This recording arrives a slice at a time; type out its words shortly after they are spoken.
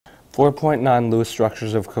4.9 Lewis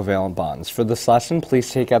structures of covalent bonds. For this lesson, please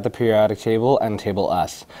take out the periodic table and table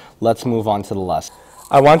S. Let's move on to the lesson.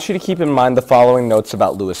 I want you to keep in mind the following notes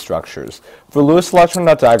about Lewis structures. For Lewis electron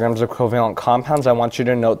dot diagrams of covalent compounds, I want you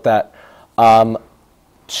to note that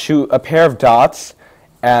a pair of dots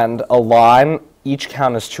and a line each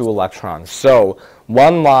count as 2 electrons. So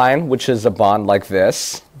one line, which is a bond like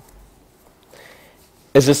this,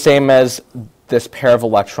 is the same as this pair of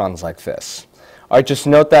electrons like this. All right, just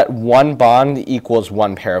note that one bond equals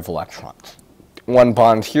one pair of electrons. One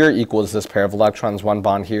bond here equals this pair of electrons, one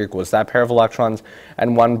bond here equals that pair of electrons,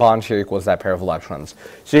 and one bond here equals that pair of electrons.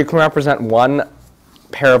 So you can represent one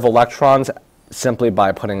pair of electrons simply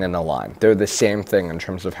by putting in a line. They're the same thing in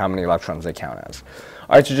terms of how many electrons they count as.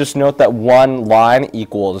 All right, so just note that one line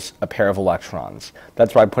equals a pair of electrons.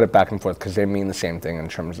 That's why I put it back and forth, because they mean the same thing in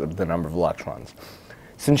terms of the number of electrons.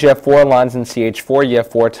 Since you have 4 lines in CH4, you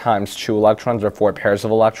have 4 times 2 electrons, or 4 pairs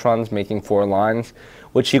of electrons, making 4 lines,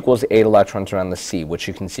 which equals 8 electrons around the C, which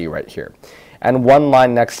you can see right here. And one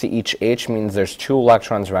line next to each H means there's 2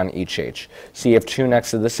 electrons around each H. So you have 2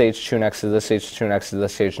 next to this H, 2 next to this H, 2 next to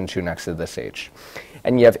this H, and 2 next to this H.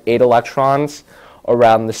 And you have 8 electrons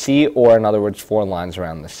around the C, or in other words, 4 lines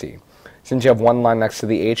around the C. Since you have one line next to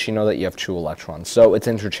the H, you know that you have 2 electrons. So it's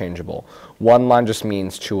interchangeable. One line just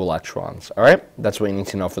means 2 electrons. All right? That's what you need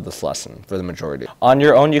to know for this lesson, for the majority. On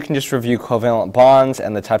your own, you can just review covalent bonds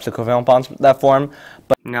and the types of covalent bonds that form.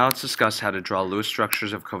 But now let's discuss how to draw Lewis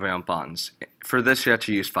structures of covalent bonds. For this, you have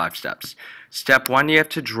to use 5 steps. Step 1, you have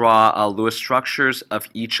to draw Lewis structures of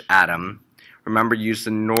each atom. Remember, use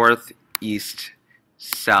the north, east,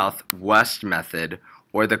 south, west method,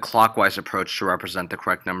 or the clockwise approach to represent the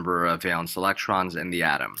correct number of valence electrons in the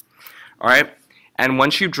atom. All right? And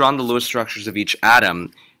once you've drawn the Lewis structures of each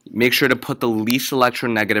atom, make sure to put the least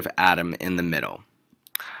electronegative atom in the middle.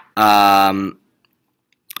 The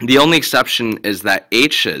only exception is that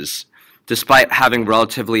H's, despite having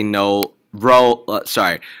relatively low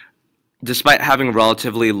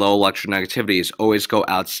electronegativities, always go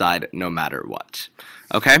outside no matter what.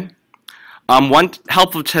 Okay? One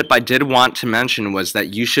helpful tip I did want to mention was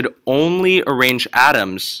that you should only arrange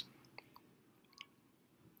atoms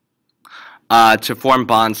to form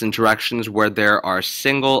bonds in directions where there are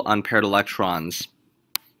single unpaired electrons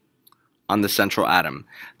on the central atom.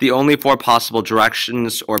 The only 4 possible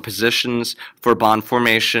directions or positions for bond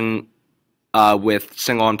formation with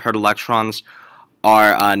single unpaired electrons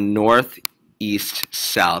are north, east,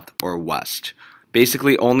 south, or west.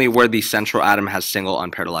 Basically only where the central atom has single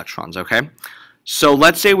unpaired electrons, okay? So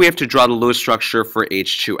let's say we have to draw the Lewis structure for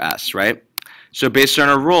H2S, right? So based on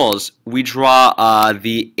our rules, we draw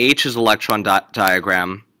the H's electron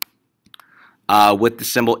diagram with the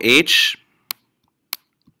symbol H,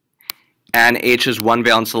 and H is 1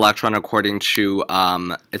 valence electron according to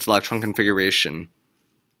its electron configuration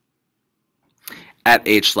at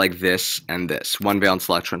H, like this and this. 1 valence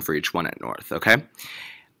electron for each one at north, okay?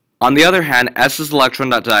 On the other hand, S's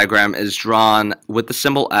electron diagram is drawn with the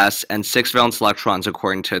symbol S and 6 valence electrons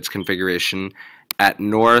according to its configuration at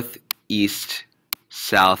north, east,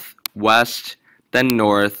 south, west, then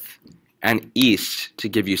north, and east to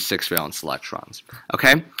give you 6 valence electrons.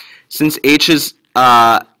 Okay? Since H's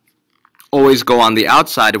always go on the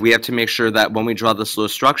outside, we have to make sure that when we draw this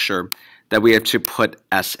Lewis structure, that we have to put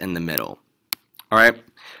S in the middle. All right?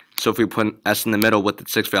 So if we put S in the middle with the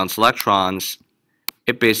 6 valence electrons,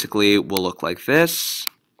 it basically will look like this.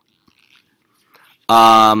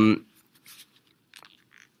 Now,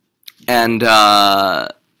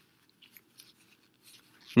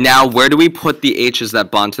 where do we put the H's that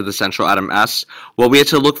bond to the central atom S? Well, we have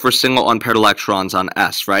to look for single unpaired electrons on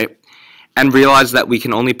S, right? And realize that we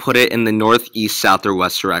can only put it in the north, east, south, or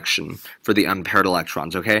west direction for the unpaired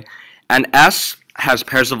electrons, okay? And S has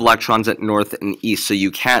pairs of electrons at north and east, so you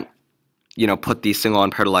can't, put these single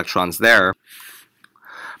unpaired electrons there.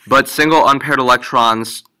 But single unpaired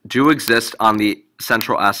electrons do exist on the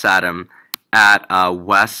central S atom at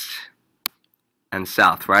west and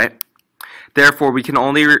south, right? Therefore, we can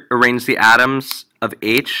only arrange the atoms of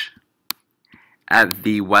H at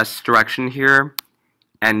the west direction here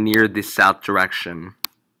and near the south direction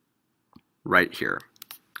right here,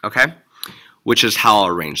 okay? Which is how I'll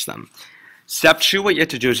arrange them. Step 2, what you have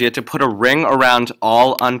to do is you have to put a ring around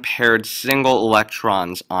all unpaired single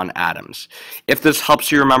electrons on atoms. If this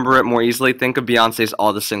helps you remember it more easily, think of Beyonce's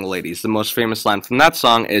All the Single Ladies. The most famous line from that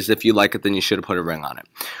song is, if you like it, then you should have put a ring on it.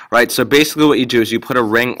 Right? So basically what you do is you put a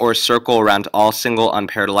ring or a circle around all single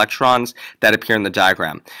unpaired electrons that appear in the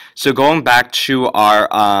diagram. So going back to our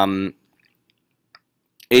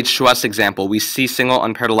H2S example, we see single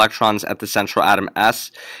unpaired electrons at the central atom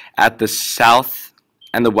S, at the south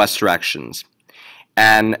and the west directions.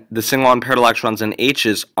 And the single unpaired electrons in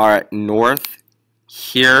H's are at north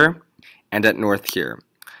here and at north here.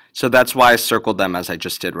 So that's why I circled them as I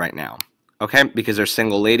just did right now. Okay, because they're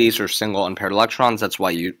single ladies or single unpaired electrons, that's why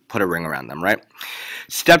you put a ring around them, right?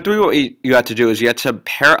 Step 3, what you have to do is you have to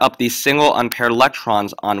pair up these single unpaired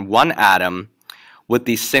electrons on one atom with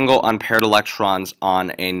these single unpaired electrons on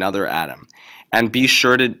another atom. And be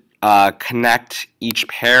sure to connect each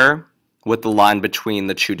pair with the line between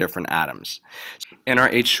the two different atoms. In our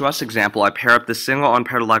H2S example, I pair up the single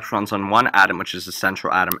unpaired electrons on one atom, which is the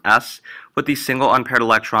central atom S, with the single unpaired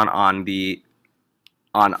electron on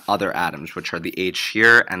other atoms, which are the H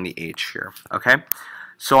here and the H here. Okay?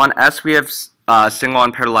 So on S, we have single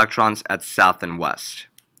unpaired electrons at south and west,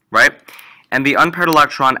 right? And the unpaired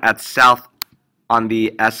electron at south on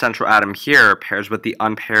the S central atom here pairs with the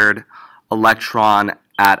unpaired electron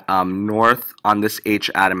at north on this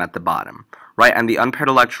H atom at the bottom, right? And the unpaired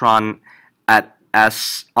electron at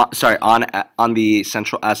on the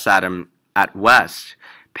central S atom at west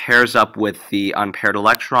pairs up with the unpaired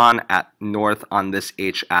electron at north on this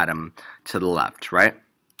H atom to the left, right?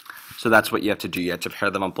 So that's what you have to do. You have to pair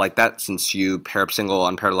them up like that, since you pair up single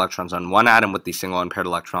unpaired electrons on one atom with the single unpaired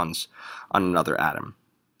electrons on another atom.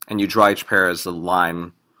 And you draw each pair as a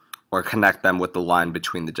line, or connect them with the line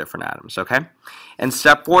between the different atoms, okay? In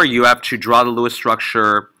step 4, you have to draw the Lewis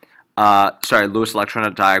Lewis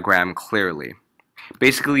electron diagram clearly.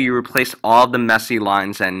 Basically, you replace all the messy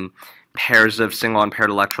lines and pairs of single unpaired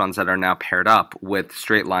electrons that are now paired up with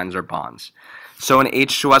straight lines or bonds. So in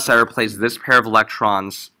H2S, I replace this pair of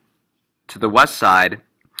electrons to the west side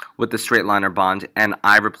with the straight line or bond, and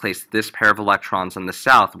I replace this pair of electrons on the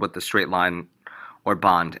south with the straight line or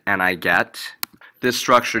bond, and I get this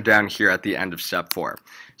structure down here at the end of step 4.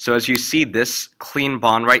 So as you see, this clean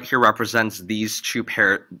bond right here represents these two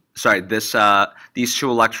these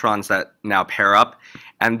two electrons that now pair up,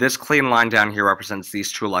 and this clean line down here represents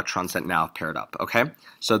these two electrons that now have paired up, okay?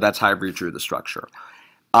 So that's how I redrew the structure.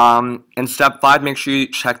 In step 5, make sure you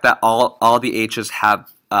check that all the H's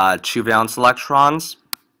have 2 valence electrons,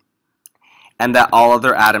 and that all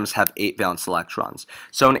other atoms have 8 valence electrons.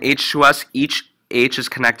 So in H2S, each H is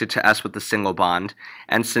connected to S with a single bond,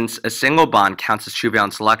 and since a single bond counts as 2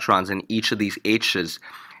 valence electrons and each of these H's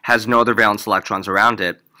has no other valence electrons around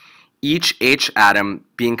it, each H atom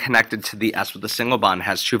being connected to the S with a single bond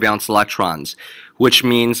has 2 valence electrons, which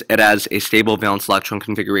means it has a stable valence electron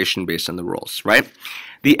configuration based on the rules, right?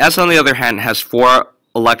 The S, on the other hand, has 4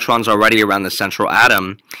 electrons already around the central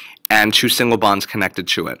atom and 2 single bonds connected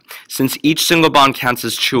to it. Since each single bond counts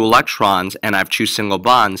as 2 electrons and I have 2 single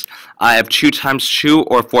bonds, I have 2 times 2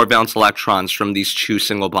 or 4 valence electrons from these 2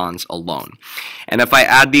 single bonds alone. And if I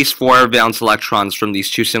add these 4 valence electrons from these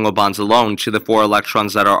 2 single bonds alone to the 4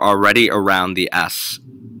 electrons that are already around the S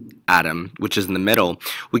atom, which is in the middle,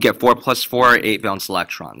 we get 4 plus 4, 8 valence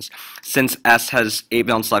electrons. Since S has 8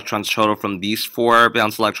 valence electrons total from these 4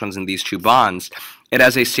 valence electrons in these 2 bonds, it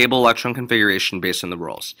has a stable electron configuration based on the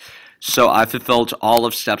rules. So I fulfilled all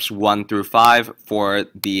of steps 1 through 5 for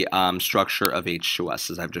the structure of H2S,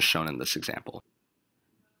 as I've just shown in this example.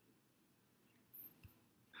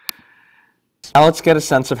 Now let's get a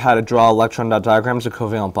sense of how to draw electron dot diagrams of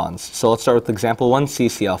covalent bonds. So let's start with example 1,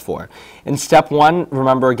 CCl4. In step 1,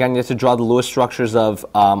 remember again, you have to draw the Lewis structures of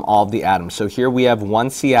all of the atoms. So here we have 1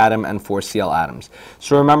 C atom and 4 Cl atoms.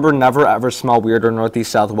 So remember, never ever smell weird or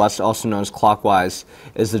northeast, southwest, also known as clockwise,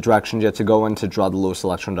 is the direction you have to go in to draw the Lewis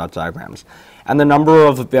electron dot diagrams. And the number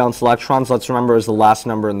of valence electrons, let's remember, is the last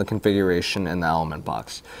number in the configuration in the element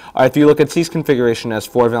box. All right, if you look at C's configuration, it has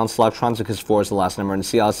 4 valence electrons because 4 is the last number, and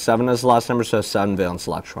Cl has 7 as the last number, so it has 7 valence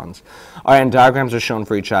electrons. All right, and diagrams are shown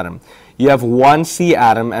for each atom. You have 1 C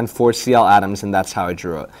atom and 4 Cl atoms, and that's how I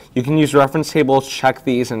drew it. You can use reference tables, check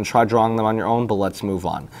these, and try drawing them on your own, but let's move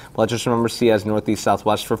on. But let's just remember C has northeast,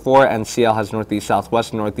 southwest for 4, and Cl has northeast,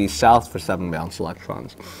 southwest, northeast, south for 7 valence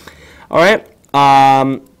electrons. All right.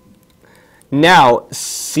 Now,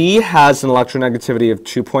 C has an electronegativity of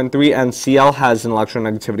 2.3 and Cl has an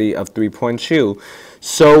electronegativity of 3.2.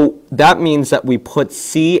 So that means that we put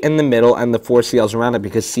C in the middle and the 4 Cls around it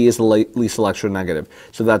because C is the least electronegative.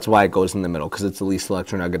 So that's why it goes in the middle, because it's the least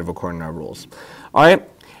electronegative according to our rules. All right?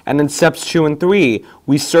 And in steps 2 and 3,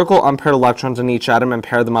 we circle unpaired electrons in each atom and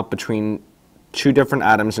pair them up between 2 different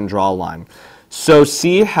atoms and draw a line. So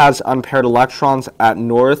C has unpaired electrons at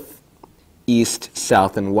north, east,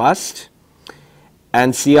 south, and west.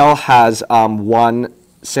 And Cl has 1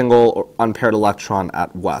 single unpaired electron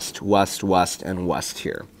at west, west, west, and west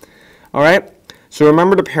here. All right? So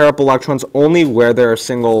remember to pair up electrons only where there are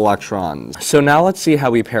single electrons. So now let's see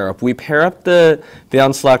how we pair up. We pair up the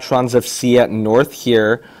valence electrons of C at north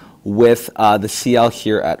here with the Cl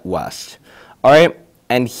here at west. All right,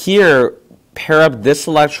 and here, pair up this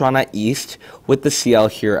electron at east with the Cl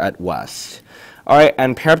here at west. All right,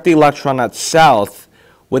 and pair up the electron at south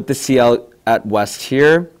with the Cl at west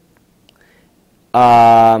here.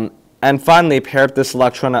 And finally, pair up this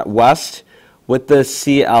electron at west with the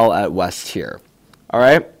Cl at west here. All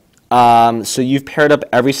right, so you've paired up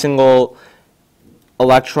every single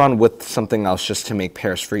electron with something else just to make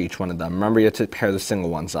pairs for each one of them. Remember, you have to pair the single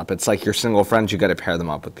ones up. It's like your single friends, you got to pair them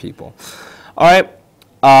up with people. All right,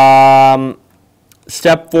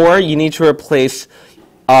 step 4, you need to replace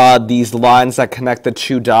these lines that connect the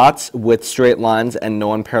two dots with straight lines, and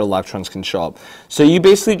no unpaired electrons can show up. So you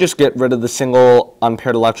basically just get rid of the single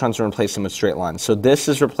unpaired electrons and replace them with straight lines. So this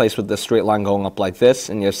is replaced with the straight line going up like this,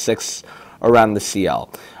 and you have 6 around the Cl.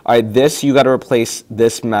 All right, this, you got to replace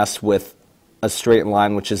this mess with a straight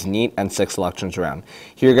line, which is neat, and 6 electrons around.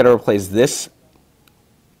 Here you're going to replace this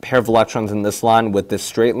pair of electrons in this line with this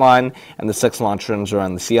straight line and the 6 electrons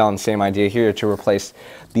around the Cl, and same idea here to replace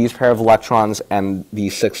these pair of electrons and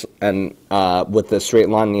these 6 and with the straight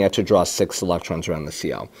line, you have to draw 6 electrons around the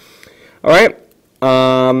Cl. All right,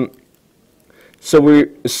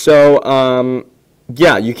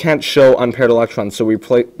 yeah, you can't show unpaired electrons, so we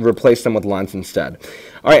replace them with lines instead.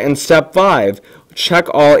 All right, in step 5, check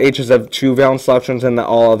all H's have 2 valence electrons and that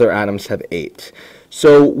all other atoms have 8.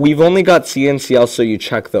 So we've only got C and Cl, so you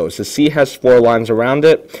check those. The C has 4 lines around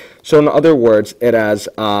it. So in other words, it has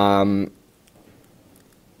 8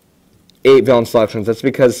 valence electrons. That's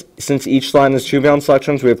because since each line is 2 valence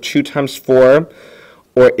electrons, we have 2 times 4,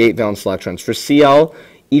 or 8 valence electrons. For Cl,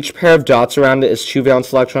 each pair of dots around it is 2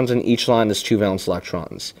 valence electrons, and each line is 2 valence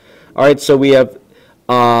electrons. All right, so we have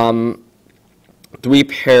 3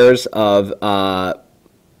 pairs of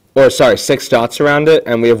 6 dots around it,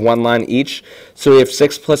 and we have 1 line each. So we have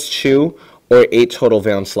 6 plus 2, or 8 total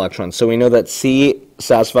valence electrons. So we know that C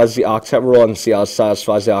satisfies the octet rule and Cl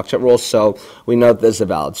satisfies the octet rule, so we know that this is a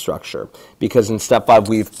valid structure, because in step 5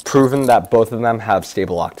 we've proven that both of them have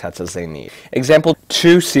stable octets as they need. Example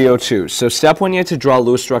 2, CO2. So step 1, you have to draw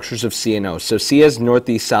Lewis structures of C and O. So C has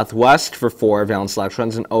northeast southwest for 4 valence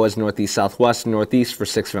electrons, and O has northeast southwest northeast for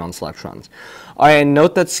 6 valence electrons. All right, and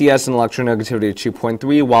note that C has an electronegativity of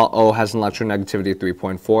 2.3, while O has an electronegativity of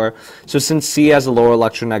 3.4. So since C has a lower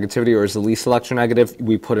electronegativity, or is the least electronegative,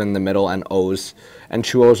 we put it in the middle, and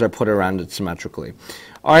two O's are put around it symmetrically.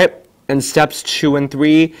 All right, in steps 2 and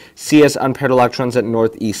 3, C has unpaired electrons at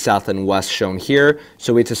north, east, south, and west shown here,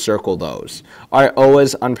 so we have to circle those. All right, O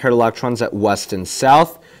has unpaired electrons at west and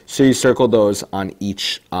south, so you circle those on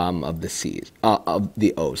each of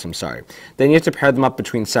the O's, I'm sorry. Then you have to pair them up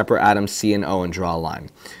between separate atoms C and O and draw a line.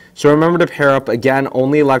 So remember to pair up, again,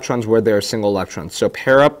 only electrons where there are single electrons. So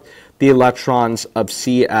pair up the electrons of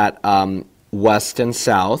C at west and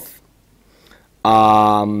south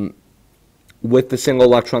with the single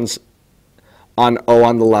electrons on O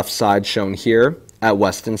on the left side shown here at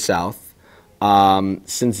west and south.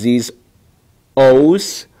 Since these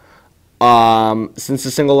O's, since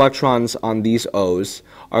the single electrons on these O's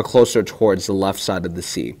are closer towards the left side of the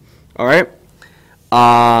C. All right?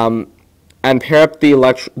 And pair up the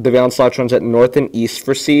valence electrons at north and east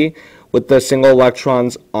for C with the single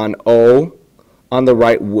electrons on O on the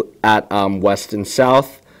right at west and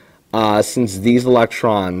south, since these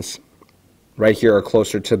electrons right here are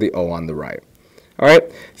closer to the O on the right. All right,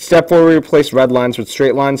 step 4, we replace red lines with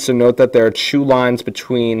straight lines. So note that there are 2 lines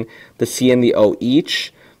between the C and the O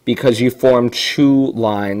each, because you form 2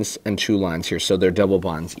 lines and 2 lines here, so they're double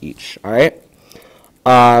bonds each. All right,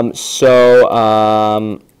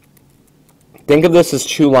 think of this as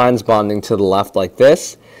 2 lines bonding to the left like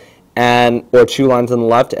this, or 2 lines on the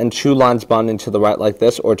left, and 2 lines bonding to the right like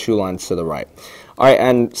this, or 2 lines to the right. All right,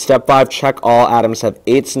 and step 5, check all atoms have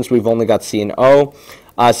 8, since we've only got C and O.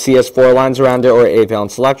 C has 4 lines around it, or 8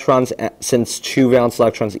 valence electrons, since 2 valence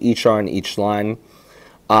electrons each are on each line.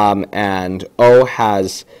 And O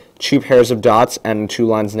has 2 pairs of dots and 2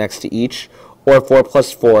 lines next to each, or 4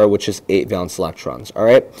 plus 4, which is 8 valence electrons. All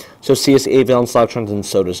right, so C has 8 valence electrons, and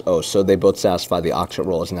so does O, so they both satisfy the octet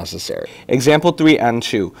rule as necessary. Example 3,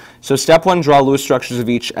 N2. So step 1, draw Lewis structures of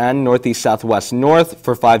each N, northeast, southwest, north,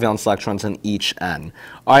 for 5 valence electrons on each N.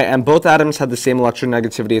 All right, and both atoms have the same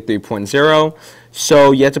electronegativity at 3.0,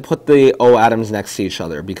 so you have to put the O atoms next to each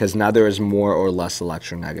other, because now there is more or less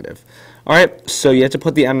electronegative. All right, so you have to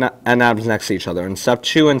put the N atoms next to each other. In step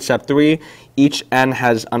 2 and step 3, each N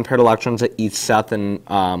has unpaired electrons at east, south, and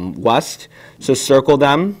west. So circle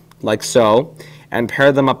them like so. and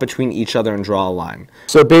pair them up between each other and draw a line.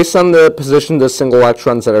 So based on the position of the single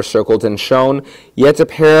electrons that are circled and shown, you have to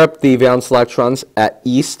pair up the valence electrons at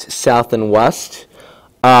east, south, and west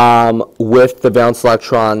with the valence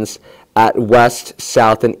electrons at west,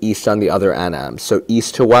 south, and east on the other NMs. So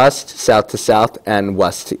east to west, south to south, and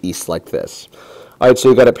west to east like this. All right, so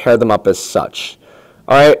you've got to pair them up as such.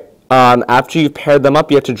 All right, after you've paired them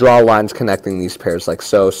up, you have to draw lines connecting these pairs like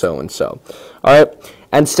so, so, and so. All right,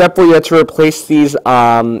 and step 4, you have to replace these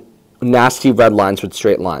nasty red lines with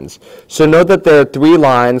straight lines. So note that there are 3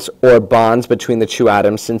 lines or bonds between the 2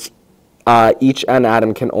 atoms since each N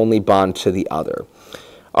atom can only bond to the other.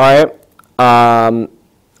 All right,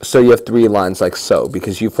 so you have 3 lines like so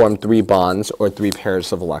because you form 3 bonds or 3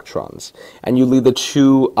 pairs of electrons. And you leave the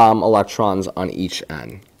 2 electrons on each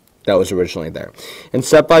N that was originally there. In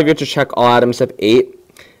step 5, you have to check all atoms have 8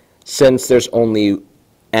 since there's only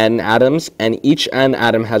N atoms, and each N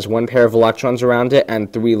atom has 1 pair of electrons around it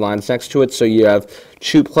and 3 lines next to it. So you have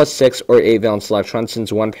 2 plus 6 or 8 valence electrons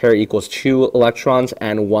since 1 pair equals 2 electrons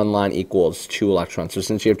and 1 line equals 2 electrons. So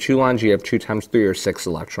since you have 2 lines, you have 2 times 3 or 6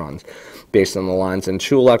 electrons based on the lines and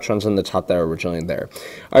 2 electrons on the top that are originally there.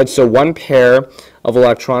 All right, so 1 pair of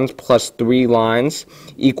electrons plus 3 lines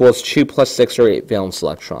equals 2 plus 6 or 8 valence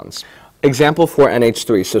electrons. Example 4,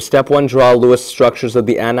 NH3. So step 1, draw Lewis structures of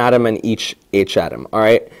the N atom and each H atom. All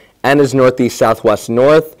right, N is northeast, southwest,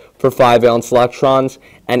 north for 5 valence electrons,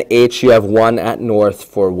 and H you have 1 at north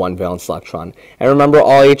for 1 valence electron. And remember,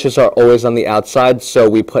 all H's are always on the outside, so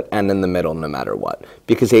we put N in the middle no matter what,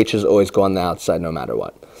 because H's always go on the outside no matter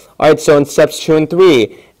what. All right, so in steps 2 and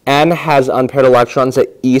 3, N has unpaired electrons at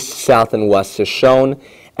east, south, and west as shown,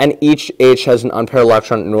 and each H has an unpaired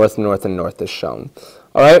electron at north, north, and north as shown.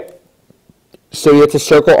 All right. So you have to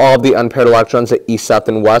circle all of the unpaired electrons at east, south,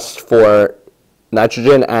 and west for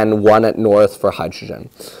nitrogen and 1 at north for hydrogen.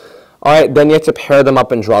 All right, then you have to pair them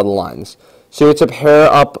up and draw the lines. So you have to pair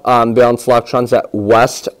up valence electrons at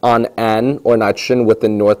west on N, or nitrogen, with the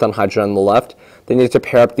north on hydrogen on the left. Then you have to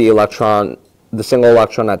pair up the single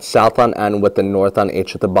electron at south on N with the north on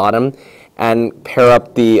H at the bottom, and pair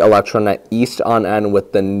up the electron at east on N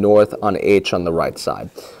with the north on H on the right side.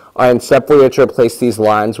 All right, in step 4, you have to replace these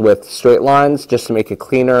lines with straight lines just to make it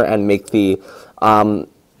cleaner and make the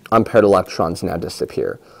unpaired electrons now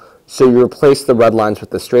disappear. So you replace the red lines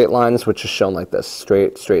with the straight lines, which is shown like this,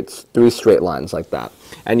 3 straight lines like that.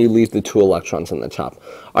 And you leave the 2 electrons on the top.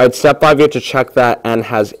 All right, step 5, you have to check that N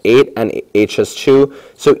has 8 and H has 2.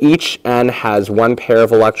 So each N has 1 pair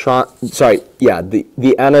of electrons,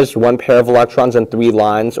 the N has 1 pair of electrons and 3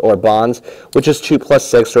 lines or bonds, which is 2 plus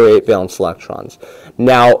 6 or 8 valence electrons.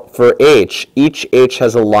 Now for H, each H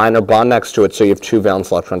has a line or bond next to it, so you have 2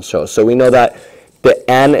 valence electrons total. So we know that the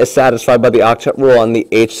N is satisfied by the octet rule and the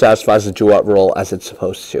H satisfies the duet rule as it's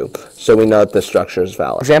supposed to. So we know that the structure is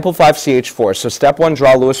valid. Example 5, CH4. So step 1,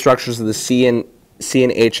 draw Lewis structures of the C and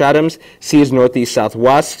H atoms. C is northeast,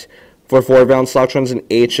 southwest for 4 valence electrons, and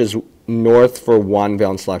H is north for 1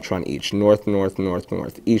 valence electron each. North, north, north,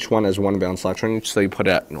 north. Each one has 1 valence electron each, so you put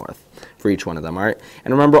it at north for each one of them, all right?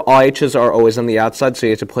 And remember, all H's are always on the outside, so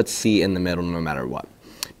you have to put C in the middle no matter what,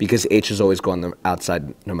 because H is always going on the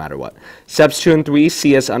outside no matter what. Steps 2 and 3,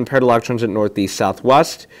 C has unpaired electrons at northeast,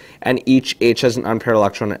 southwest, and each H has an unpaired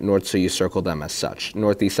electron at north, so you circle them as such.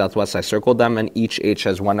 Northeast, southwest, I circled them, and each H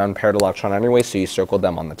has 1 unpaired electron anyway, so you circle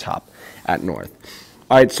them on the top at north.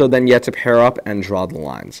 All right, so then you have to pair up and draw the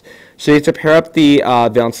lines. So you have to pair up the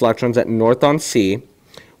valence electrons at north on C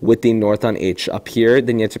with the north on H up here.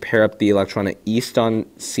 Then you have to pair up the electron at east on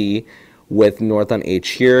C with north on H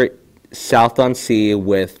here, south on C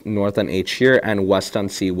with north on H here, and west on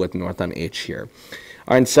C with north on H here.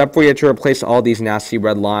 All right, in step 4, you have to replace all these nasty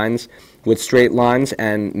red lines with straight lines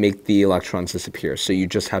and make the electrons disappear. So you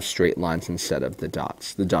just have straight lines instead of the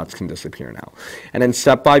dots. The dots can disappear now. And in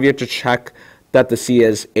step 5, you have to check that the C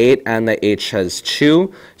has 8 and the H has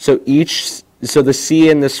 2. So the C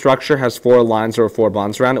in this structure has 4 lines or 4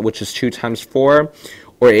 bonds around it, which is 2 times 4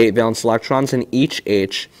 or 8 valence electrons, and each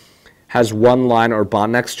H has 1 line or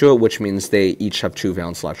bond next to it, which means they each have 2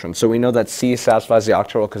 valence electrons. So we know that C satisfies the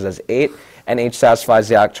octet rule because it has 8, and H satisfies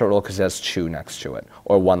the octet rule because it has 2 next to it,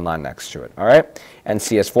 or 1 line next to it, all right? And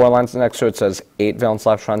C has 4 lines next to it, says 8 valence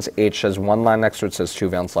electrons. H has 1 line next to it, says 2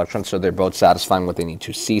 valence electrons, so they're both satisfying what they need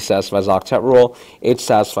to. C satisfies octet rule, H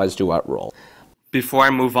satisfies duet rule. Before I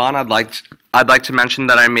move on, I'd like to mention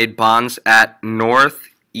that I made bonds at north,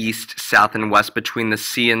 east, south, and west between the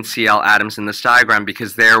C and Cl atoms in this diagram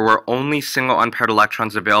because there were only single unpaired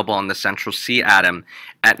electrons available on the central C atom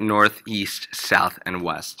at north, east, south, and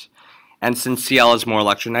west. And since Cl is more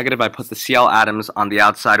electronegative, I put the Cl atoms on the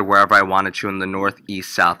outside wherever I wanted to in the north,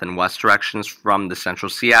 east, south, and west directions from the central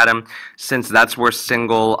C atom, since that's where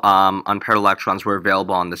single unpaired electrons were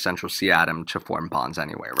available on the central C atom to form bonds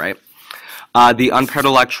anyway, right? The unpaired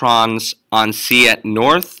electrons on C at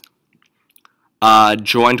north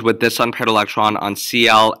joined with this unpaired electron on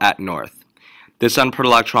Cl at north. This unpaired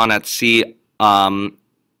electron at C on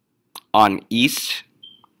east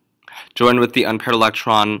joined with the unpaired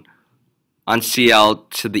electron on Cl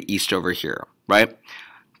to the east over here, right?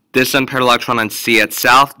 This unpaired electron on C at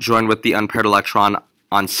south joined with the unpaired electron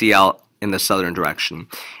on Cl in the southern direction.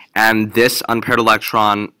 And this unpaired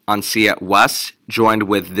electron on C at west joined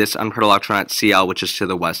with this unpaired electron at Cl, which is to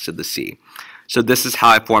the west of the C. So this is how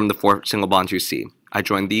I form the 4 single bonds you see. I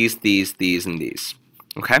join these, and these,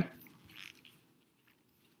 okay?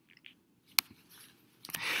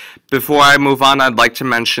 Before I move on, I'd like to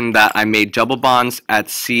mention that I made double bonds at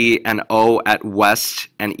C and O at west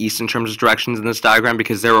and east in terms of directions in this diagram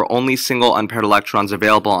because there were only single unpaired electrons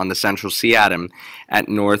available on the central C atom at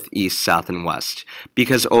north, east, south, and west.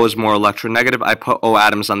 Because O is more electronegative, I put O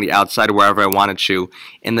atoms on the outside wherever I wanted to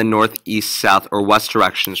in the north, east, south, or west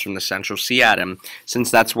directions from the central C atom, since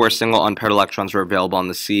that's where single unpaired electrons were available on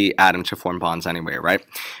the C atom to form bonds anyway, right?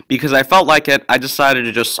 Because I felt like it, I decided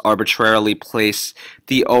to just arbitrarily place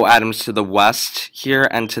the O atoms to the west here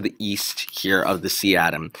and to the east here of the C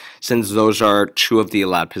atom, since those are 2 of the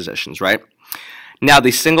allowed positions, right? Now,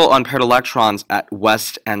 the single unpaired electrons at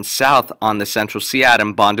west and south on the central C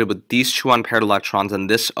atom bonded with these 2 unpaired electrons and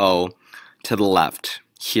this O to the left,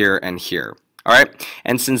 here and here. All right,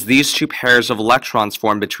 and since these 2 pairs of electrons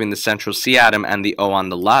form between the central C atom and the O on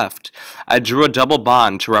the left, I drew a double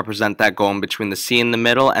bond to represent that going between the C in the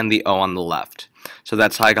middle and the O on the left. So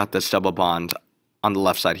that's how I got this double bond on the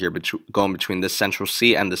left side here, going between this central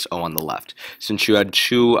C and this O on the left, since you had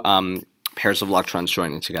 2 pairs of electrons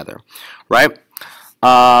joining together, right?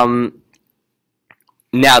 Now,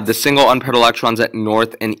 the single unpaired electrons at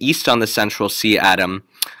north and east on the central C atom,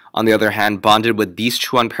 on the other hand, bonded with these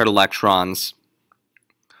 2 unpaired electrons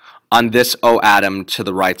on this O atom to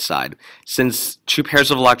the right side. Since 2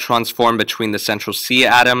 pairs of electrons form between the central C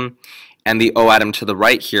atom and the O atom to the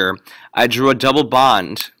right here, I drew a double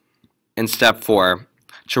bond in step 4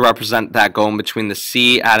 to represent that going between the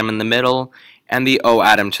C atom in the middle and the O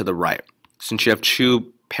atom to the right. Since you have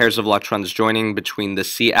 2 pairs of electrons joining between the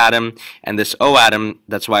C atom and this O atom,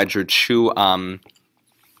 that's why I drew 2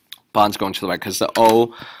 bonds going to the right, because the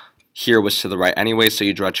O here was to the right anyway, so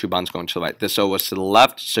you draw 2 bonds going to the right. This O was to the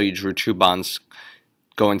left, so you drew 2 bonds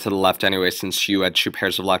going to the left anyway, since you had 2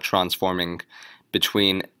 pairs of electrons forming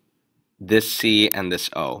between this C and this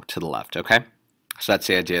O to the left, okay? So that's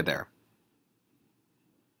the idea there.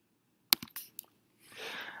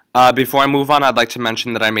 Before I move on, I'd like to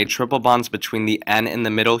mention that I made triple bonds between the N in the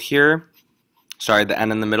middle here, the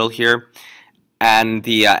N in the middle here, and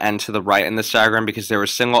the N to the right in this diagram because there were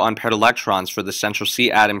single unpaired electrons for the central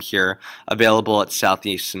C atom here available at south,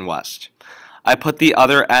 east, and west. I put the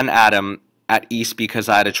other N atom at east because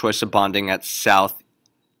I had a choice of bonding at south,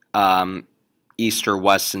 east, or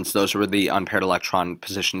west, since those were the unpaired electron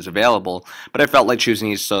positions available, but I felt like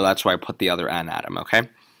choosing east, so that's why I put the other N atom, okay?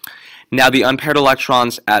 Now, the unpaired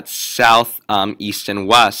electrons at south, east, and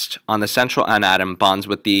west on the central N atom bonds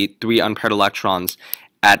with the 3 unpaired electrons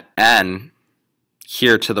at N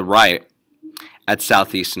here to the right at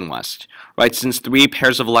south, east, and west. Right, since 3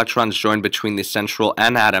 pairs of electrons join between the central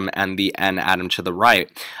N atom and the N atom to the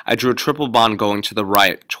right, I drew a triple bond going to the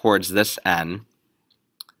right towards this N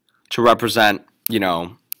to represent,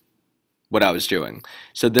 what I was doing.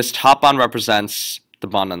 So this top bond represents the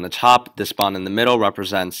bond on the top, this bond in the middle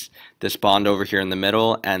represents this bond over here in the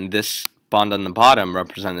middle, and this bond on the bottom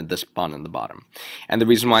represented this bond on the bottom. And the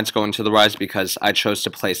reason why it's going to the right is because I chose to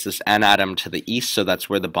place this N atom to the east, so that's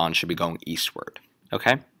where the bond should be going eastward,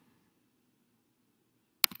 okay?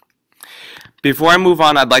 Before I move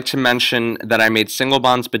on, I'd like to mention that I made single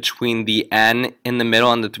bonds between the N in the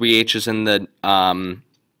middle and the 3 H's in the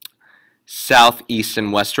south, east,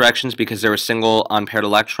 and west directions because there were single unpaired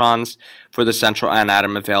electrons for the central N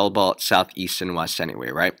atom available at south, east, and west anyway,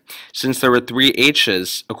 right? Since there were 3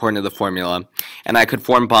 H's, according to the formula, and I could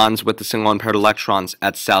form bonds with the single unpaired electrons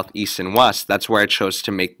at south, east, and west, that's where I chose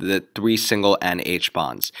to make the 3 single NH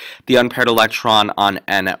bonds. The unpaired electron on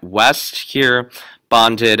N at west here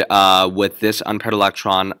bonded with this unpaired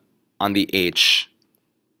electron on the H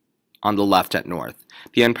on the left at north.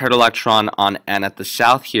 The unpaired electron on N at the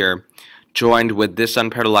south here joined with this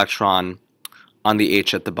unpaired electron on the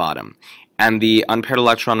H at the bottom. And the unpaired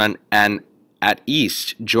electron on N at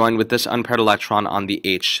east joined with this unpaired electron on the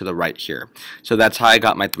H to the right here. So that's how I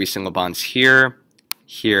got my 3 single bonds here,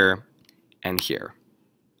 here, and here.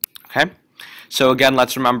 Okay? So again,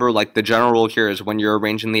 let's remember, like, the general rule here is when you're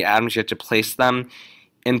arranging the atoms, you have to place them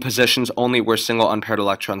in positions only where single unpaired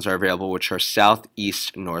electrons are available, which are south,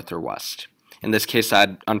 east, north, or west. In this case, I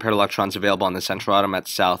had unpaired electrons available on the central atom at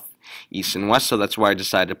south, east, and west, so that's why I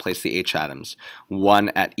decided to place the H atoms. One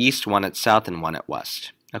at east, one at south, and one at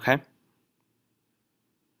west. Okay?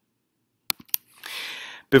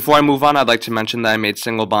 Before I move on, I'd like to mention that I made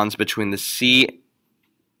single bonds between the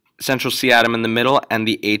central C atom in the middle and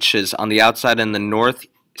the H's on the outside in the north,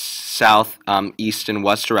 south, east, and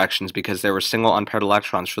west directions because there were single unpaired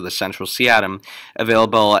electrons for the central C atom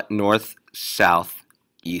available at north, south,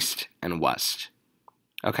 east, and west.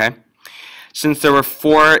 Okay? Since there were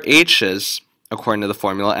 4 H's, according to the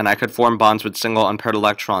formula, and I could form bonds with single unpaired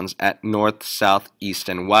electrons at north, south, east,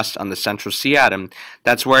 and west on the central C atom,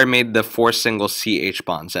 that's where I made the 4 single CH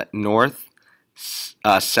bonds at north,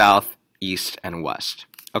 south, east, and west.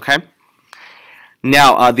 Okay?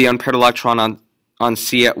 Now, the unpaired electron on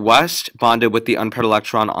C at west bonded with the unpaired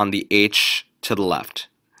electron on the H to the left.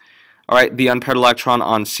 All right, the unpaired electron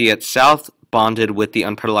on C at south bonded with the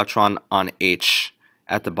unpaired electron on H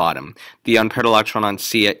at the bottom. The unpaired electron on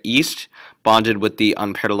C at east bonded with the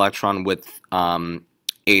unpaired electron with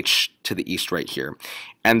H to the east right here.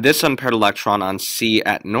 And this unpaired electron on C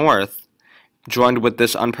at north joined with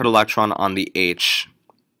this unpaired electron on the H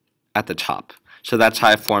at the top. So that's how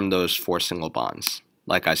I formed those 4 single bonds,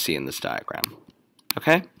 like I see in this diagram.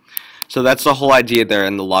 Okay? So that's the whole idea there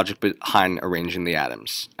and the logic behind arranging the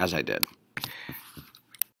atoms, as I did.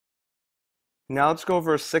 Now let's go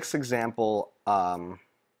over a 6th example of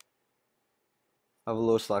a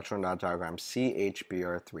Lewis electron dot diagram,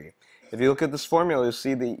 CHBr3. If you look at this formula, you'll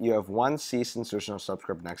see that you have one C since there's no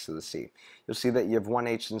subscript next to the C. You'll see that you have one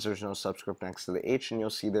H since there's no subscript next to the H, and you'll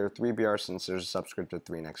see there are 3 Brs since there's a subscript of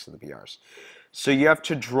 3 next to the Brs. So you have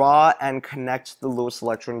to draw and connect the Lewis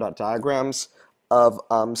electron dot diagrams of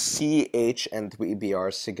C, H, and 3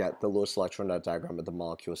 Brs to get the Lewis electron dot diagram of the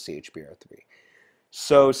molecule CHBr3.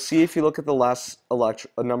 So C, if you look at the last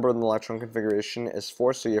number in the electron configuration, is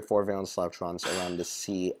 4, so you have 4 valence electrons around the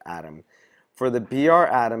C atom. For the Br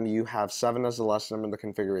atom, you have 7 as the last number in the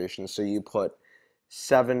configuration, so you put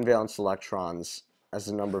 7 valence electrons as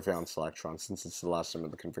the number of valence electrons since it's the last number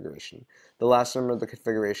of the configuration. The last number of the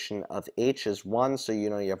configuration of H is 1, so you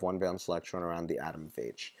know you have 1 valence electron around the atom of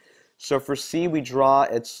H. So for C, we draw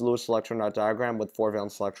its Lewis electron dot diagram with 4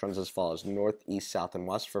 valence electrons as follows: north, east, south, and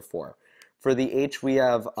west for 4. For the H, we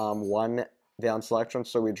have 1 valence electron,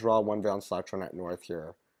 so we draw 1 valence electron at north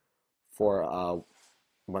here for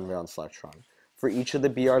 1 valence electron. For each of the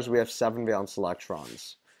Brs, we have 7 valence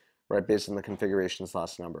electrons, right, based on the configuration's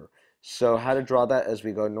last number. So how to draw that is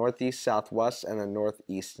we go northeast, southwest, and then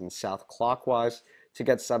northeast and south clockwise to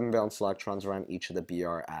get 7 valence electrons around each of the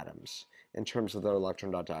Br atoms in terms of their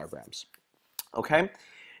electron dot diagrams. Okay?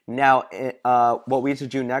 Now, what we have to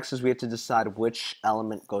do next is we have to decide which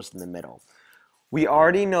element goes in the middle. We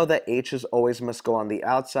already know that H's always must go on the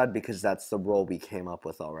outside because that's the rule we came up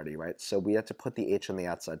with already, right? So we have to put the H on the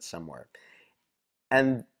outside somewhere.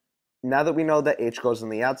 And now that we know that H goes on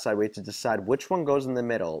the outside, we have to decide which one goes in the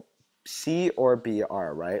middle, C or Br,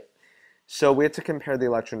 right? So we have to compare the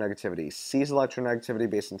electronegativity. C's electronegativity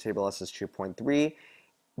based on table S is 2.3.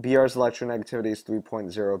 Br's electronegativity is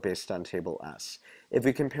 3.0 based on table S. If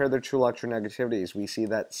we compare their two electronegativities, we see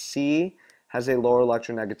that C has a lower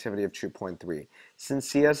electronegativity of 2.3. Since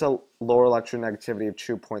C has a lower electronegativity of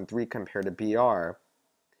 2.3 compared to Br,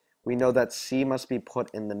 we know that C must be put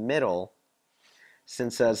in the middle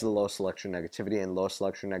since it has the lowest electronegativity, and lowest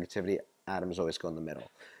electronegativity atoms always go in the middle.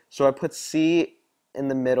 So I put C in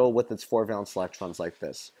the middle with its 4 valence electrons like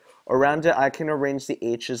this. Around it, I can arrange the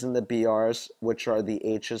H's and the Brs, which are the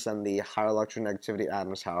H's and the higher electronegativity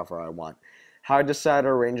atoms however I want. How I decided to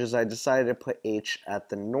arrange is I decided to put H at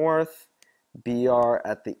the north, Br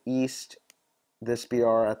at the east, this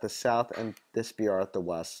Br at the south, and this Br at the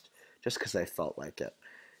west, just because I felt like it.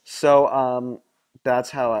 So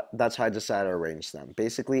that's how I decided to arrange them.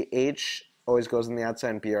 Basically, H always goes on the outside,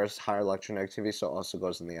 and Br's higher electronegativity, so it also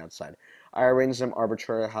goes on the outside. I arranged them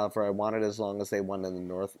arbitrarily however I wanted, as long as they went in the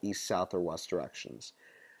north, east, south, or west directions.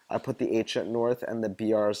 I put the H at north and the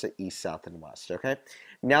Brs at east, south, and west, okay?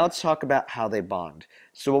 Now let's talk about how they bond.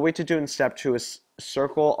 So what we have to do in step 2 is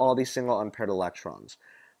circle all these single unpaired electrons.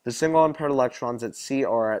 The single unpaired electrons at C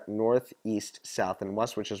are at north, east, south, and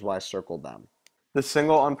west, which is why I circled them. The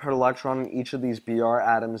single unpaired electron in each of these Br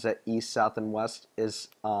atoms at east, south, and west is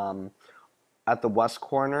at the west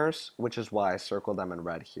corners, which is why I circled them in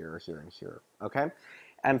red here, here, and here. okay?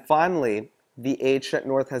 And finally, the H at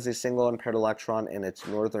north has a single unpaired electron in its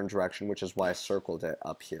northern direction, which is why I circled it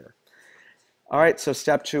up here. All right, so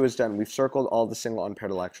step 2 is done. We've circled all the single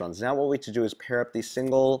unpaired electrons. Now what we have to do is pair up these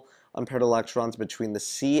single unpaired electrons between the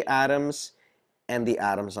C atoms and the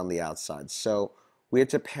atoms on the outside. So we have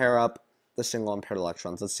to pair up the single unpaired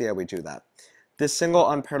electrons. Let's see how we do that. This single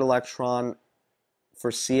unpaired electron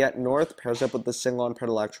for C at north pairs up with the single unpaired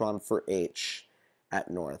electron for H at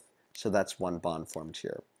north. So that's one bond formed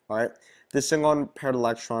here. All right. This single unpaired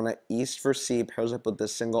electron at east for C pairs up with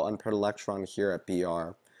this single unpaired electron here at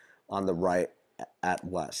Br on the right at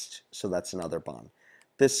west. So that's another bond.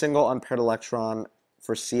 This single unpaired electron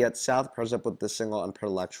for C at south pairs up with this single unpaired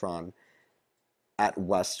electron at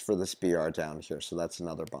west for this Br down here. So that's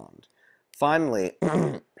another bond. Finally,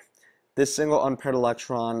 this single unpaired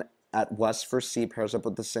electron at west for C pairs up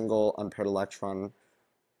with the single unpaired electron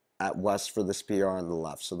at west for this Br on the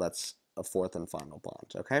left. So that's a fourth and final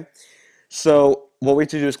bond, okay? So what we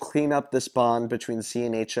have to do is clean up this bond between C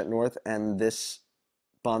and H at north and this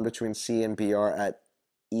bond between C and Br at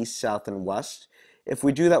east, south, and west. If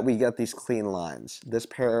we do that, we get these clean lines. This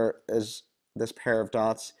pair of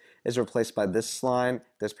dots is replaced by this line,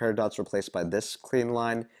 this pair of dots replaced by this clean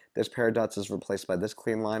line, this pair of dots is replaced by this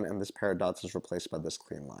clean line, and this pair of dots is replaced by this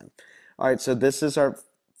clean line. All right, so this is our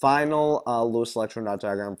final Lewis electron dot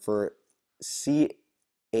diagram for CHBr3.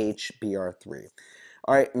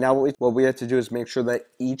 All right, now what we have to do is make sure that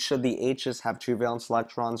each of the H's have 2 valence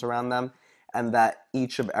electrons around them, and that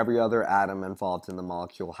each of every other atom involved in the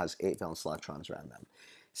molecule has 8 valence electrons around them.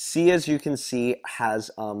 C, as you can see,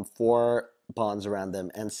 has 4 bonds around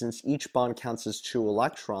them, and since each bond counts as 2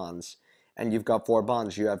 electrons, and you've got 4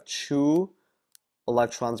 bonds, you have 2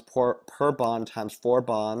 electrons per bond times 4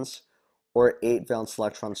 bonds, or 8 valence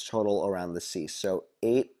electrons total around the C. So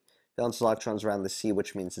 8 valence electrons around the C,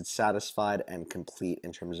 which means it's satisfied and complete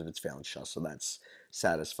in terms of its valence shell, so that's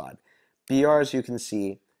satisfied. Br, as you can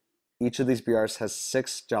see, each of these BRs has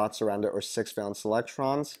 6 dots around it, or 6 valence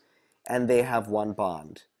electrons, and they have 1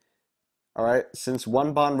 bond. All right, since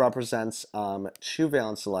 1 bond represents 2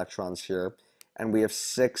 valence electrons here, and we have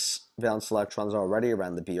 6 valence electrons already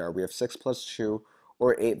around the Br, we have 6 plus 2,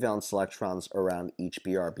 or 8 valence electrons around each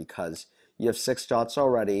Br, because you have 6 dots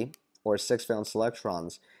already, or 6 valence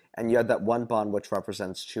electrons, and you have that 1 bond which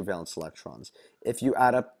represents 2 valence electrons. If you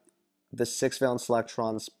add up the 6 valence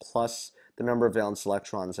electrons plus the number of valence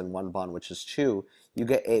electrons in 1 bond, which is 2, you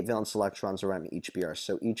get 8 valence electrons around each Br.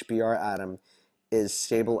 So each Br atom is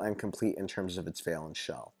stable and complete in terms of its valence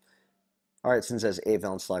shell. All right, since it has 8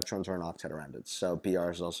 valence electrons or an octet around it, so Br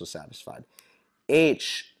is also satisfied.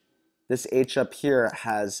 H, this H up here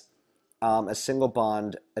has a single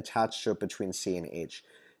bond attached to it between C and H.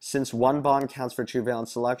 Since 1 bond counts for 2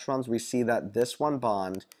 valence electrons, we see that this 1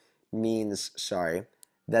 bond means,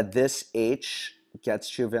 that this H gets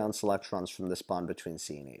 2 valence electrons from this bond between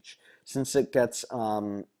C and H. Since it gets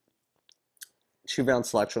 2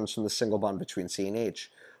 valence electrons from the single bond between C and H,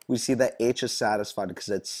 we see that H is satisfied because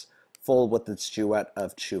it's full with its duet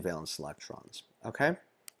of 2 valence electrons. Okay?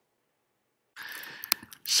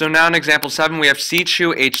 So now in example 7, we have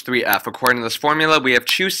C2H3F. According to this formula, we have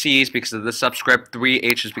 2 C's because of this subscript, 3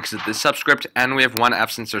 H's because of this subscript, and we have 1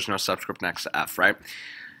 F since there's no subscript next to F, right?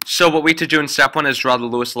 So what we have to do in step 1 is draw the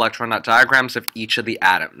Lewis electron dot diagrams of each of the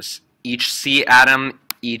atoms. Each C atom,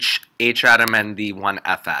 each H atom, and the 1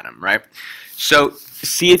 F atom, right? So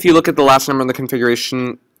C, if you look at the last number in the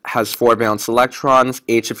configuration, has 4 valence electrons.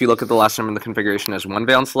 H, if you look at the last number in the configuration, has 1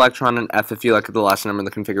 valence electron, and F, if you look at the last number in the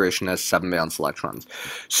configuration, has 7 valence electrons.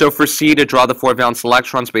 So for C, to draw the 4 valence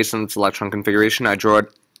electrons based on its electron configuration, I draw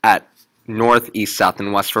it at north, east, south,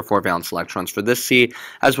 and west for 4 valence electrons for this C,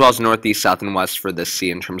 as well as north, east, south, and west for this C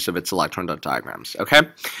in terms of its electron dot diagrams. Okay.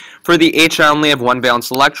 For the H, I only have 1 valence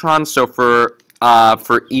electron, so for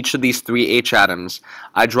each of these 3 H atoms,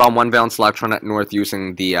 I draw 1 valence electron at north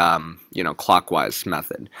using the clockwise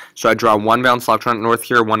method. So I draw 1 valence electron at north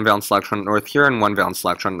here, 1 valence electron at north here, and 1 valence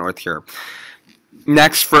electron at north here.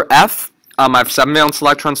 Next for F, I have 7 valence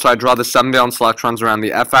electrons, so I draw the 7 valence electrons around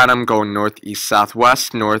the F atom going north, east, south,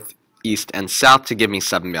 west, north, east, and south to give me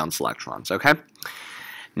 7 valence electrons. Okay.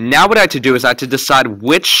 Now what I had to do is I had to decide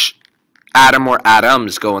which atom or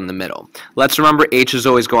atoms go in the middle. Let's remember H's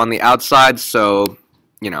always go on the outside, so,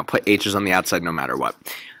 put H's on the outside no matter what.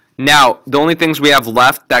 Now, the only things we have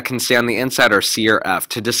left that can stay on the inside are C or F.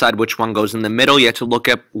 To decide which one goes in the middle, you have to look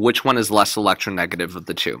at which one is less electronegative of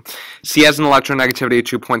the two. C has an electronegativity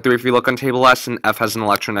of 2.3 if you look on table S, and F has an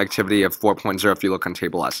electronegativity of 4.0 if you look on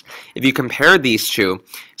table S. If you compare these two,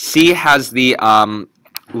 C has the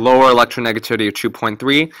lower electronegativity of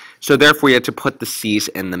 2.3. So therefore, we had to put the C's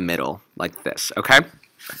in the middle, like this, okay?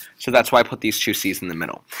 So that's why I put these two C's in the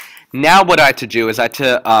middle. Now what I had to do is I had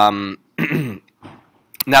to,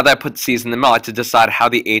 now that I put C's in the middle, I had to decide how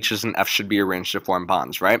the H's and F's should be arranged to form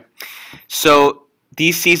bonds, right? So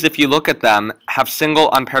these C's, if you look at them, have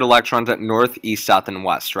single unpaired electrons at north, east, south, and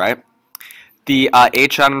west, right? The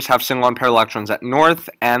H atoms have single unpaired electrons at north,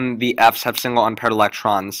 and the F's have single unpaired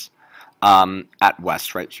electrons at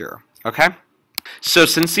west right here, okay? So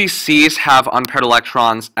since these C's have unpaired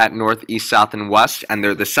electrons at north, east, south, and west, and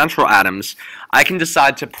they're the central atoms, I can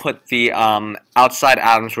decide to put the outside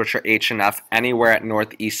atoms, which are H and F, anywhere at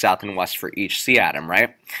north, east, south, and west for each C atom,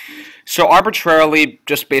 right? So arbitrarily,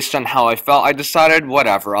 just based on how I felt, I decided,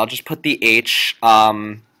 whatever, I'll just put the H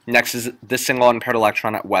next to this single unpaired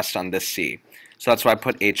electron at west on this C. So that's why I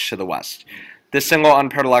put H to the west. This single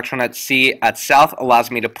unpaired electron at C at south allows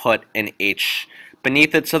me to put an H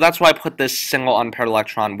beneath it, so that's why I put this single unpaired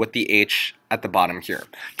electron with the H at the bottom here,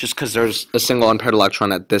 just because there's a single unpaired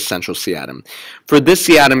electron at this central C atom. For this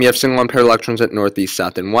C atom, you have single unpaired electrons at north, east,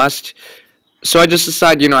 south, and west. So I just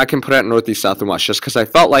decided, I can put it at north, east, south, and west. Just because I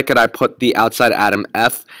felt like it, I put the outside atom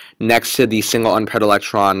F next to the single unpaired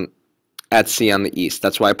electron at C on the east.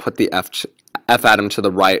 That's why I put the F atom to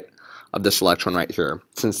the right of this electron right here,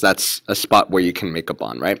 since that's a spot where you can make a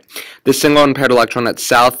bond, right? This single unpaired electron at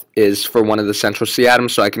south is for one of the central C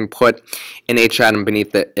atoms, so I can put an H atom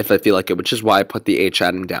beneath it if I feel like it, which is why I put the H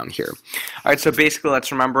atom down here. All right, so basically,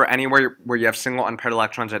 let's remember anywhere where you have single unpaired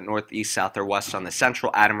electrons at north, east, south, or west on the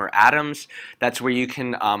central atom or atoms, that's where you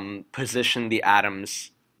can position the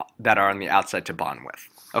atoms that are on the outside to bond with,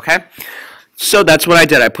 okay? So that's what I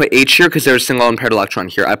did. I put H here because there's a single unpaired electron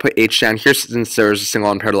here. I put H down here since there's a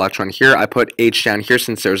single unpaired electron here. I put H down here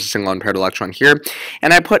since there's a single unpaired electron here.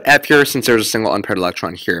 And I put F here since there's a single unpaired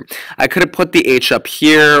electron here. I could have put the H up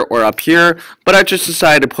here or up here, but I just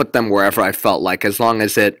decided to put them wherever I felt like, as long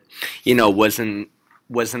as it, was in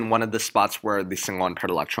one of the spots where the single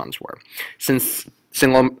unpaired electrons were. Since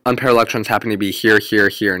single unpaired electrons happen to be here, here,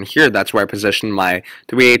 here, and here, that's where I positioned my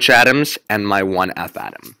 3 H atoms and my 1 F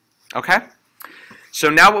atom. Okay? So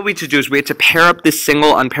now what we had to do is we had to pair up this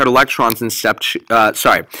single unpaired electrons in step two. What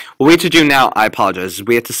we had to do now, I apologize, is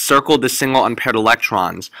we had to circle the single unpaired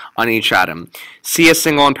electrons on each atom. C has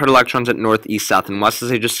single unpaired electrons at north, east, south, and west, as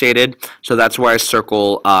I just stated. So that's where I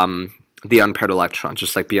circle the unpaired electrons,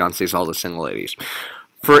 just like Beyonce's All the Single Ladies.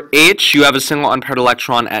 For H, you have a single unpaired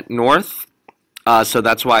electron at north. So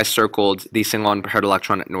that's why I circled the single unpaired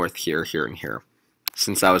electron at north here, here, and here,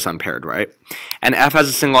 since that was unpaired, right? And F has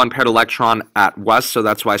a single unpaired electron at west, so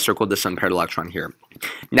that's why I circled this unpaired electron here.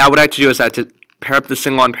 Now what I had to do is I had to pair up the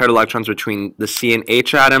single unpaired electrons between the C and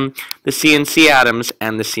H atom, the C and C atoms,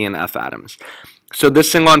 and the C and F atoms. So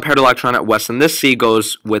this single unpaired electron at west on this C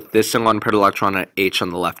goes with this single unpaired electron at H on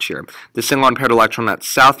the left here. The single unpaired electron at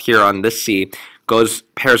south here on this C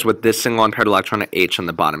pairs with this single unpaired electron at H on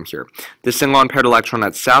the bottom here. This single unpaired electron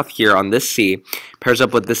at south here on this C pairs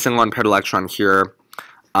up with this single unpaired electron here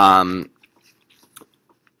on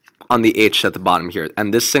the H at the bottom here.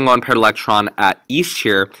 And this single unpaired electron at east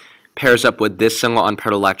here pairs up with this single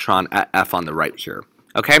unpaired electron at F on the right here.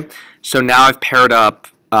 Okay? So now I've paired up,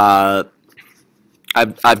 I've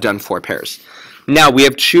done 4 pairs. Now we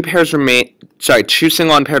have two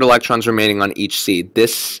single unpaired electrons remaining on each C.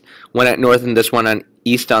 This one at north and this one at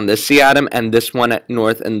east on this C atom, and this one at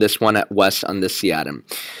north and this one at west on this C atom.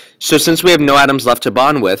 So since we have no atoms left to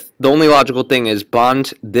bond with, the only logical thing is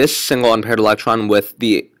bond this single unpaired electron with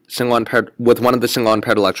one of the single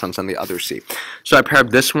unpaired electrons on the other C. So I pair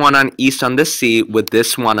up this one on east on this C with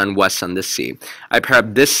this one on west on this C. I pair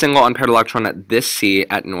up this single unpaired electron at this C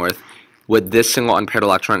at north with this single unpaired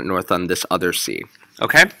electron at north on this other C.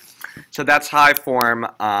 Okay? So that's how I form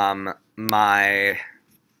my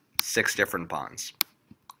 6 different bonds.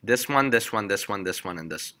 This one, this one, this one, this one,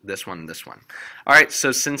 and this one, and this one. All right,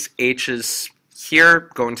 so since H is here,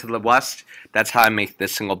 going to the west, that's how I make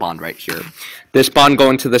this single bond right here. This bond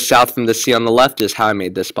going to the south from the C on the left is how I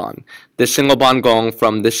made this bond. This single bond going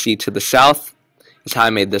from this C to the south is how I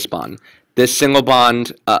made this bond. This single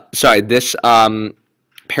bond, this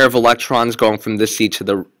pair of electrons going from this C to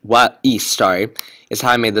the east, is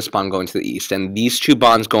how I made this bond going to the east. And these 2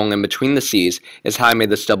 bonds going in between the C's is how I made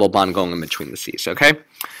this double bond going in between the C's, okay?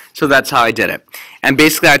 So that's how I did it. And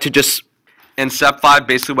basically I had to just, in step 5,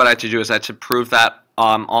 basically what I had to do is I had to prove that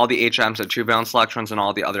all the H atoms have 2 valence electrons and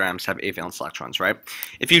all the other atoms have 8 valence electrons, right?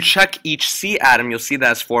 If you check each C atom, you'll see that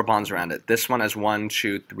has 4 bonds around it. This one has 1,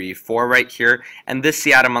 2, 3, 4 right here, and this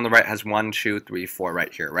C atom on the right has 1, 2, 3, 4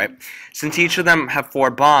 right here, right? Since each of them have 4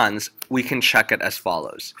 bonds, we can check it as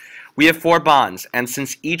follows. We have 4 bonds, and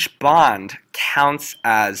since each bond counts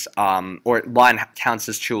as, or line counts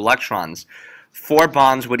as 2 electrons, 4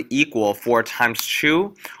 bonds would equal 4 times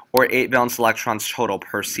 2, or 8 valence electrons total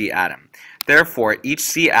per C atom. Therefore, each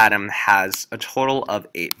C atom has a total of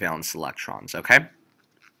 8 valence electrons, okay?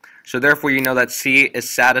 So therefore, you know that C is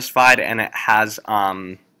satisfied and it has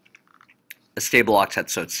a stable octet,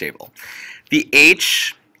 so it's stable. The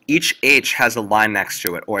H, each H has a line next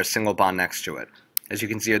to it, or a single bond next to it. As you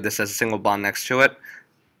can see here, this has a single bond next to it,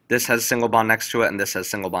 this has a single bond next to it, and this has a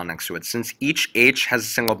single bond next to it. Since each H has a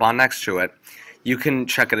single bond next to it, you can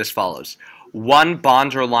check it as follows. One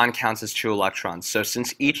bond or line counts as 2 electrons. So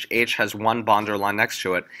since each H has one bond or line next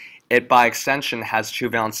to it, it by extension has 2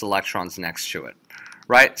 valence electrons next to it.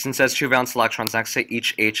 Right? Since it has 2 valence electrons next to it,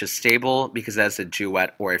 each H is stable because it has a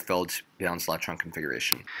duet or a filled valence electron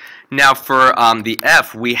configuration. Now for the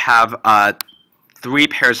F, we have 3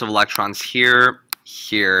 pairs of electrons here,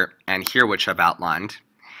 here, and here, which I've outlined.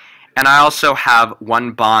 And I also have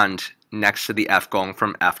 1 bond next to the F going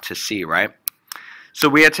from F to C, right? So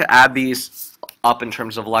we had to add these up in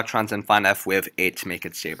terms of electrons and find F with 8 to make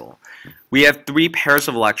it stable. We have 3 pairs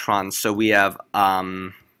of electrons, so we have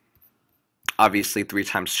obviously 3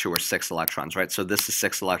 times 2 or 6 electrons, right? So this is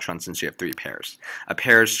 6 electrons since you have 3 pairs. A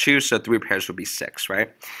pair is 2, so 3 pairs would be 6, right?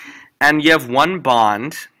 And you have 1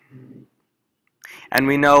 bond, and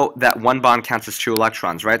we know that 1 bond counts as 2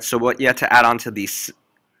 electrons, right? So what you have to add on to these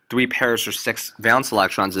 3 pairs or 6 valence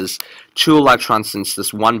electrons is 2 electrons, since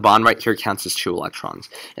this 1 bond right here counts as 2 electrons.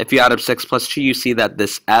 If you add up 6 plus 2, you see that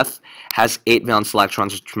this F has 8 valence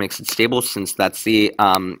electrons, which makes it stable, since that's the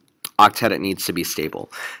octet it needs to be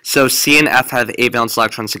stable. So C and F have 8 valence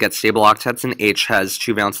electrons to get stable octets, and H has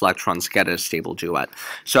 2 valence electrons to get a stable duet.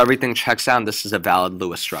 So everything checks out, and this is a valid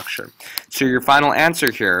Lewis structure. So your final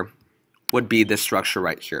answer here would be this structure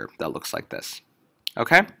right here that looks like this.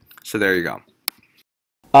 Okay? So there you go.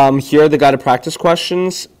 Here are the guided practice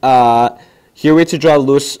questions. Here we have to draw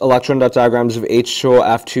Lewis electron dot diagrams of H2O,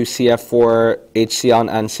 F2, CF4, HCl,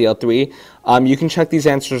 and NCl3. You can check these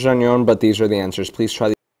answers on your own, but these are the answers. Please try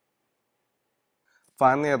these.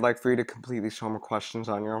 Finally, I'd like for you to complete these homework questions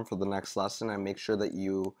on your own for the next lesson, and make sure that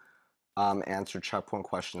you answer checkpoint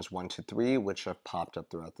questions 1 to 3, which have popped up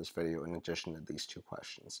throughout this video in addition to these 2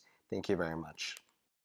 questions. Thank you very much.